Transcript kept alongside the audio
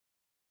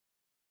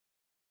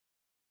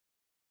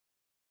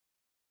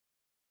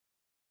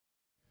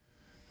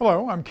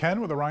Hello, I'm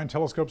Ken with Orion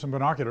Telescopes and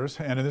Binoculars,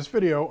 and in this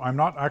video I'm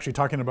not actually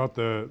talking about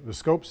the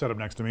scope setup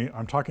next to me.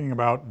 I'm talking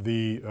about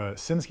the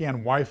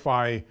SynScan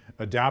Wi-Fi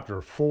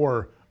adapter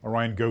for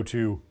Orion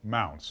GoTo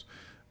mounts.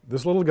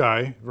 This little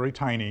guy, very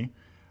tiny,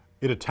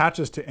 it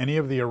attaches to any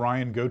of the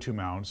Orion GoTo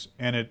mounts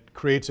and it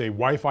creates a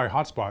Wi-Fi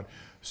hotspot,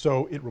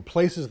 so it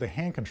replaces the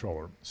hand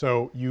controller.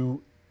 So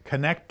you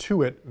connect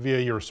to it via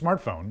your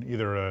smartphone,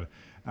 either an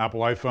Apple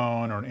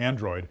iPhone or an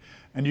Android,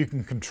 and you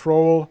can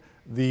control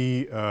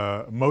the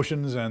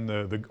motions and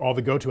all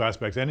the GoTo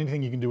aspects.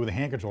 Anything you can do with a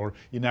hand controller,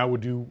 you now would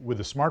do with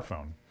a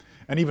smartphone.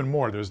 And even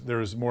more,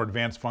 there's more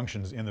advanced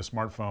functions in the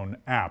smartphone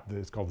app.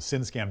 It's called the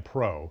SynScan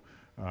Pro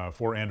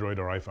for Android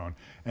or iPhone.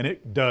 And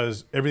it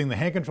does everything the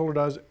hand controller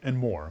does and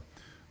more.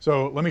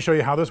 So let me show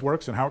you how this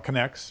works and how it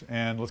connects,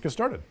 and let's get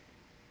started.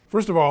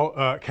 First of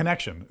all,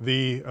 connection.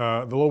 The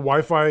little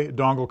Wi-Fi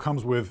dongle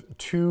comes with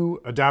two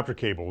adapter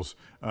cables,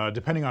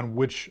 depending on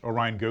which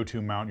Orion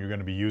GoTo mount you're going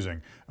to be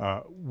using.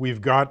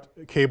 We've got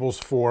cables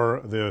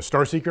for the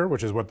Starseeker,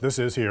 which is what this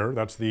is here.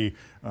 That's the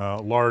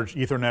large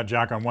Ethernet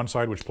jack on one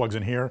side, which plugs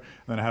in here.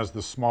 Then it has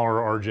the smaller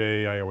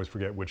RJ, I always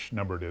forget which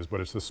number it is,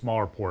 but it's the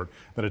smaller port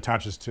that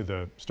attaches to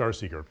the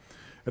Starseeker.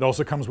 It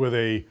also comes with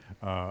a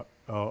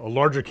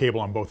larger cable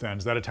on both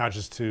ends that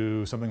attaches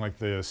to something like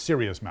the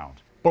Sirius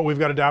mount. But we've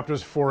got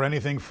adapters for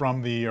anything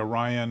from the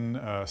Orion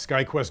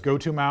SkyQuest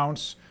GoTo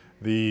mounts,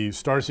 the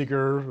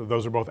Starseeker,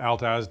 those are both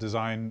Altaz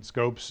design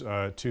scopes,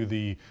 to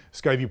the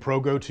Skyview Pro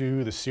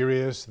GoTo, the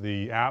Sirius,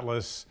 the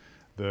Atlas,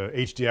 the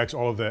HDX,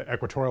 all of the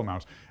equatorial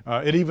mounts.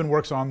 It even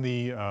works on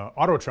the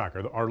auto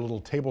tracker, our little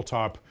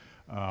tabletop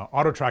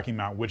auto tracking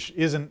mount, which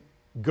isn't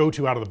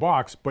GoTo out of the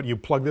box, but you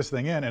plug this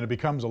thing in and it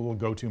becomes a little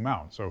GoTo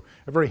mount. So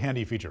a very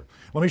handy feature.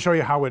 Let me show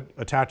you how it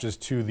attaches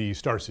to the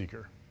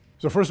Starseeker.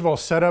 So first of all,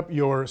 set up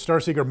your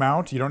Starseeker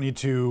mount. You don't need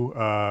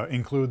to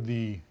include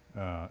the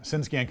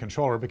SynScan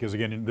controller because,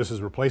 again, this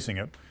is replacing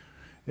it.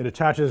 It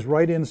attaches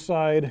right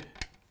inside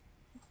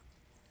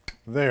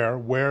there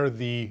where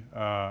the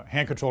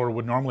hand controller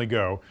would normally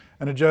go,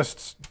 and it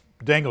just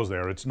dangles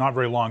there. It's not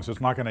very long, so it's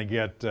not going to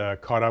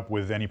get caught up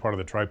with any part of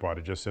the tripod.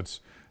 It just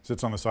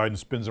sits on the side and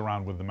spins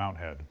around with the mount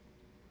head.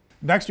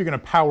 Next, you're going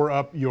to power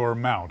up your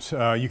mount.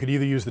 You could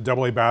either use the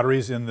AA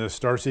batteries in the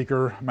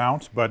Starseeker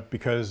mount, but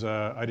because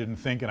I didn't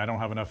think and I don't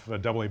have enough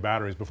AA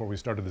batteries before we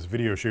started this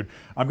video shoot,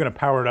 I'm going to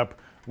power it up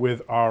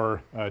with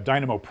our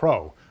Dynamo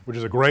Pro, which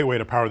is a great way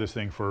to power this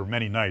thing for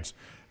many nights.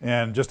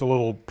 And just a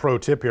little pro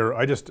tip here,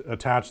 I just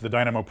attach the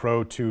Dynamo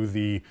Pro to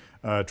the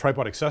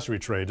tripod accessory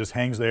tray. It just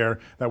hangs there.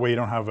 That way you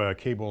don't have a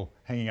cable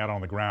hanging out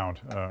on the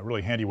ground.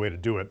 Really handy way to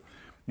do it.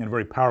 And a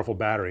very powerful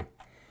battery.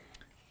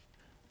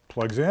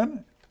 Plugs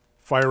in.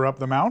 Fire up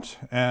the mount,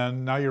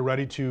 and now you're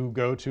ready to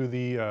go to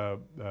the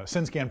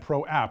SynScan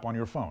Pro app on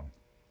your phone.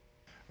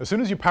 As soon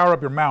as you power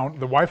up your mount,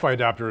 the Wi-Fi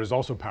adapter is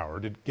also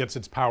powered. It gets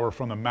its power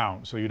from the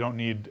mount, so you don't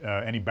need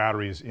any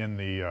batteries in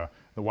the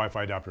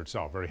Wi-Fi adapter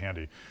itself. Very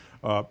handy.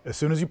 As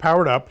soon as you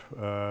power it up,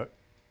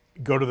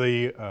 go to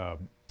the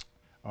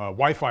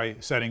Wi-Fi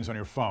settings on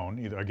your phone,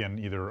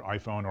 either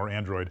iPhone or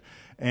Android,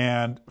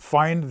 and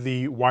find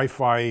the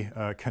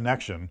Wi-Fi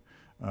connection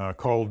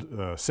called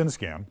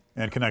SynScan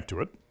and connect to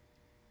it.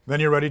 Then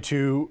you're ready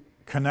to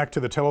connect to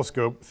the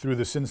telescope through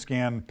the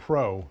SynScan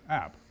Pro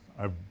app.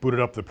 I've booted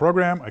up the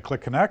program, I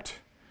click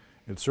connect,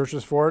 it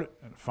searches for it,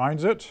 and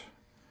finds it,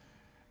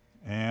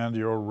 and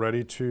you're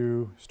ready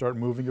to start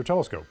moving your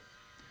telescope.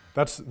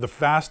 That's the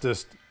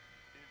fastest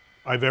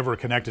I've ever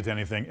connected to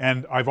anything.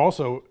 And I've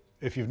also,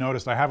 if you've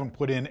noticed, I haven't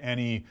put in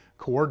any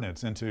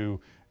coordinates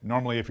into,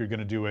 normally if you're going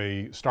to do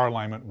a star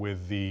alignment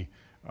with the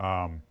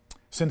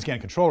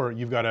SynScan controller,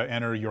 you've got to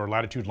enter your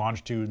latitude,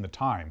 longitude, and the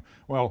time.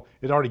 Well,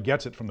 it already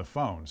gets it from the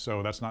phone,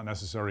 so that's not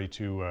necessary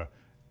to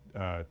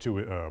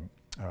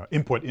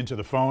input into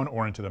the phone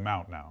or into the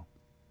mount now.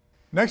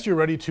 Next, you're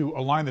ready to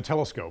align the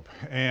telescope,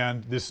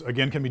 and this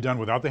again can be done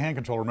without the hand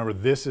controller. Remember,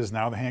 this is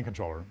now the hand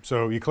controller.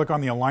 So you click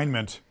on the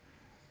alignment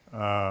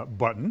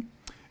button,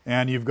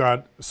 and you've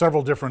got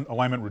several different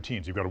alignment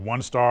routines. You've got a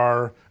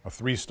 1-star, a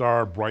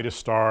 3-star, brightest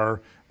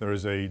star.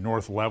 There's a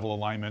north level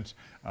alignment.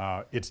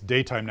 It's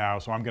daytime now,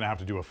 so I'm going to have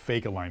to do a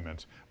fake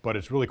alignment. But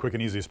it's really quick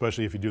and easy,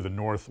 especially if you do the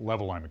north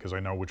level alignment, because I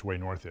know which way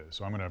north is.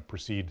 So I'm going to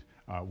proceed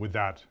with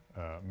that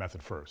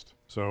method first.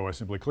 So I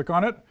simply click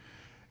on it.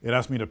 It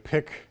asks me to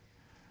pick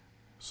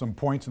some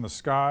points in the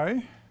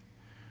sky.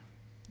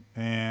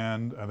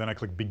 And then I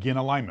click Begin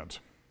Alignment.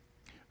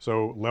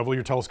 So level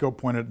your telescope,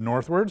 point it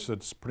northwards.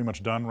 It's pretty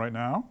much done right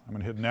now. I'm going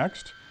to hit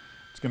next.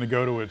 It's going to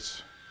go to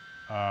its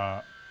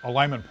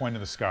alignment point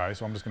in the sky,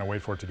 so I'm just going to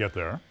wait for it to get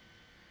there.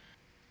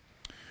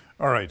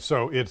 All right,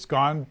 so it's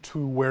gone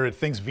to where it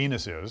thinks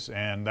Venus is,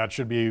 and that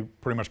should be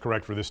pretty much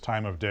correct for this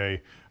time of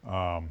day.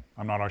 I'm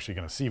not actually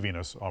going to see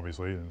Venus,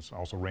 obviously. It's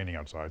also raining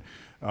outside.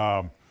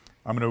 I'm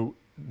going to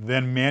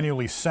then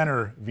manually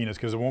center Venus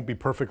because it won't be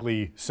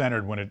perfectly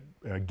centered when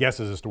it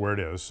guesses as to where it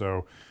is.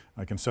 So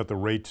I can set the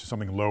rate to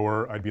something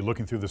lower. I'd be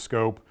looking through the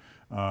scope,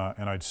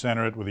 and I'd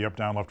center it with the up,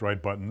 down, left,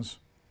 right buttons.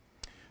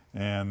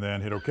 And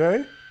then hit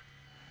OK.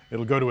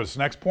 It'll go to its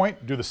next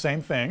point, do the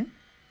same thing.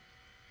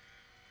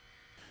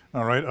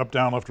 All right, up,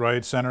 down, left,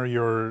 right, center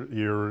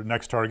your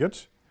next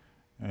target,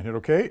 and hit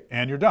OK,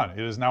 and you're done. It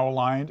is now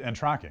aligned and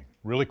tracking.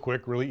 Really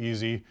quick, really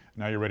easy.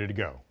 Now you're ready to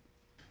go.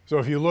 So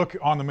if you look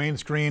on the main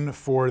screen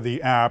for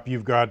the app,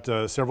 you've got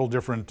several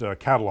different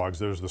catalogs.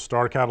 There's the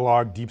star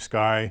catalog, deep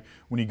sky.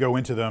 When you go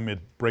into them, it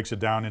breaks it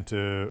down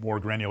into more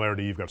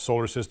granularity. You've got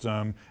solar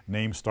system,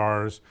 name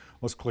stars.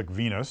 Let's click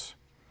Venus.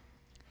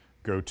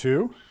 Go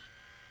to.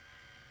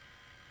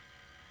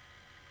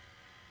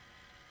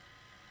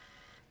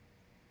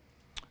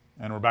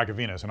 And we're back at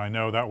Venus, and I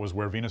know that was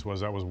where Venus was.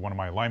 That was one of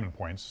my alignment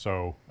points,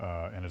 so,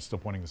 and it's still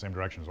pointing the same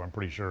direction, so I'm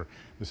pretty sure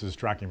this is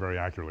tracking very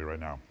accurately right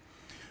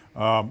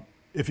now.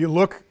 If you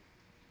look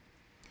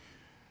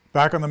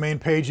back on the main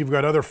page, you've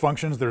got other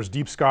functions. There's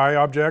deep sky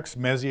objects,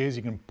 Messiers.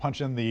 You can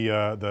punch in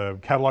the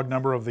catalog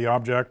number of the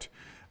object.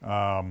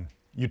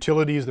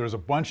 Utilities, there's a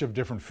bunch of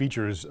different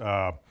features,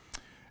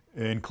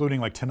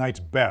 including like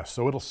tonight's best.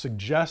 So it'll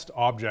suggest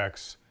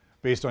objects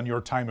based on your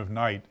time of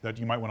night that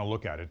you might want to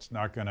look at. It's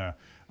not going to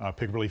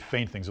pick really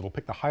faint things. It'll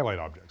pick the highlight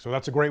objects. So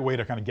that's a great way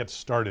to kind of get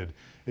started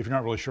if you're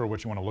not really sure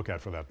what you want to look at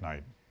for that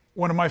night.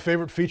 One of my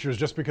favorite features,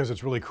 just because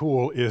it's really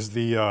cool, is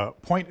the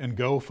point and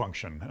go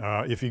function.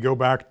 If you go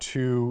back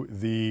to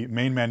the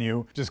main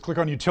menu, just click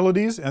on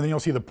Utilities, and then you'll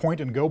see the point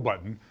and go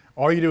button.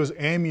 All you do is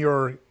aim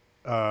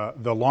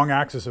the long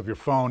axis of your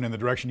phone in the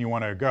direction you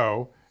want to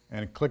go,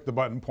 and click the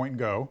button, point and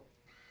go,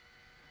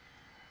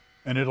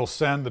 and it'll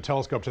send the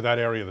telescope to that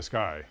area of the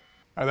sky.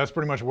 That's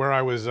pretty much where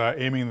I was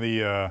aiming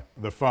the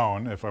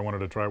phone. If I wanted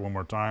to try it one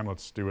more time,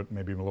 let's do it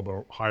maybe a little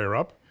bit higher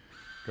up.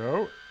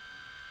 Go.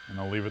 And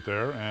I'll leave it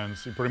there, and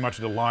see, pretty much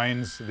it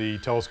aligns the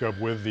telescope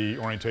with the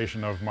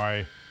orientation of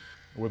my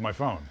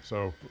phone.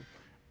 So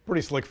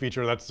pretty slick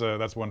feature.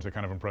 That's one to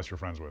kind of impress your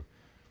friends with.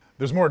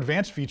 There's more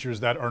advanced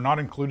features that are not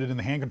included in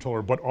the hand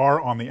controller but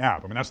are on the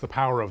app. I mean, that's the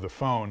power of the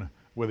phone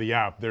with the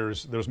app.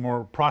 There's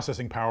more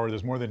processing power.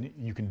 There's more than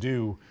you can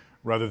do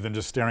rather than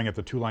just staring at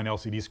the two-line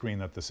LCD screen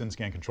that the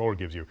SynScan controller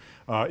gives you.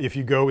 If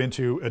you go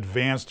into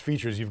advanced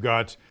features, you've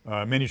got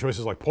menu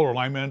choices like polar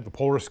alignment, the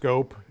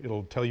polariscope.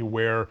 It'll tell you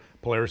where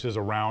Polaris is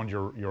around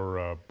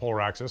your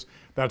polar axis.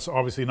 That's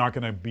obviously not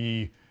going to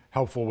be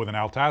helpful with an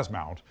Altaz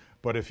mount,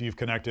 but if you've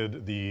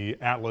connected the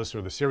Atlas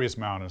or the Sirius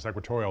mount and it's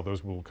equatorial,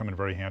 those will come in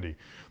very handy.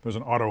 There's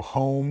an auto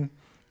home,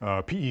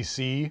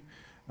 PEC,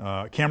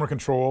 camera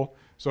control.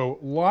 So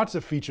lots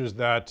of features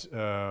that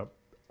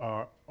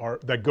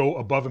that go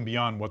above and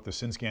beyond what the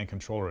SynScan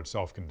controller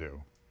itself can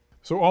do.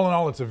 So all in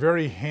all, it's a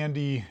very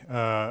handy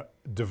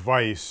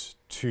device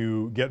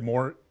to get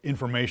more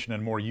information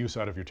and more use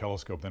out of your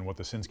telescope than what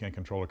the SynScan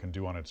controller can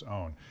do on its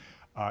own.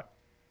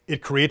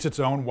 It creates its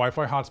own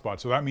Wi-Fi hotspot,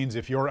 so that means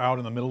if you're out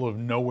in the middle of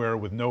nowhere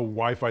with no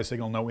Wi-Fi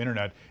signal, no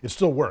internet, it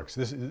still works.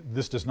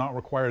 This does not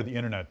require the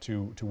internet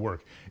to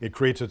work. It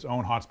creates its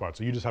own hotspot,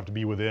 so you just have to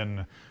be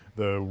within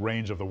the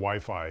range of the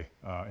Wi-Fi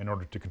in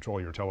order to control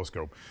your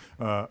telescope.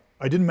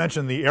 I didn't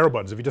mention the arrow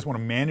buttons. If you just want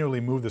to manually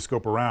move the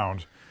scope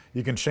around,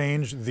 you can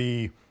change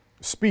the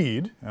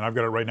speed, and I've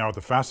got it right now at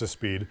the fastest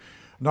speed.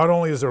 Not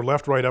only is there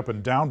left, right, up,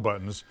 and down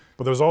buttons,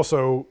 but there's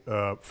also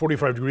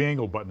 45-degree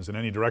angle buttons in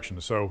any direction.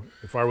 So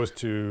if I was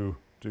to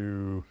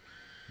do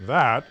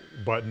that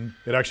button,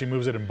 it actually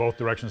moves it in both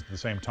directions at the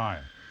same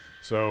time.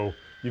 So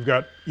you've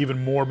got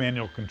even more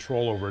manual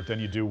control over it than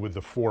you do with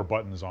the 4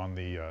 buttons on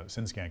the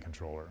SynScan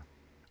controller.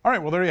 All right,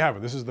 well, there you have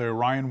it. This is the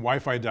Orion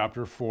Wi-Fi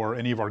adapter for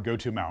any of our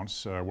GoTo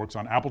mounts. Works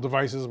on Apple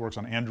devices, works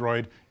on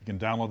Android. You can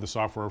download the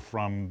software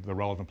from the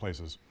relevant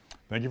places.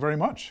 Thank you very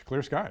much.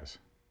 Clear skies.